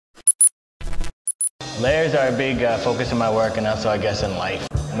Layers are a big focus in my work and also, I guess, in life.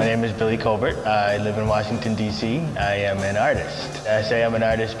 My name is Billy Colbert. I live in Washington, D.C. I am an artist. I say I'm an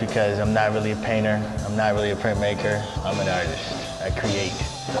artist because I'm not really a painter. I'm not really a printmaker. I'm an artist. I create.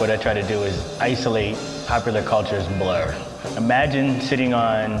 What I try to do is isolate popular culture's blur. Imagine sitting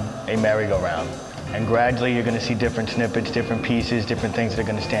on a merry-go-round, and gradually you're going to see different snippets, different pieces, different things that are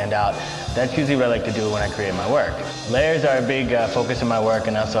going to stand out. That's usually what I like to do when I create my work. Layers are a big focus in my work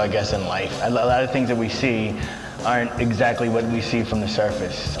and also, I guess, in life. A lot of things that we see aren't exactly what we see from the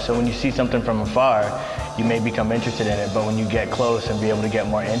surface. So when you see something from afar, you may become interested in it, but when you get close and be able to get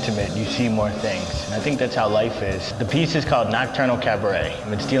more intimate, you see more things. And I think that's how life is. The piece is called Nocturnal Cabaret.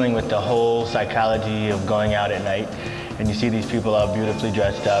 It's dealing with the whole psychology of going out at night. And you see these people all beautifully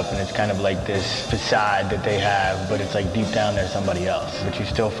dressed up, and it's kind of like this facade that they have, but it's like deep down they're somebody else. But you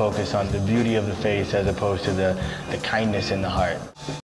still focus on the beauty of the face as opposed to the kindness in the heart.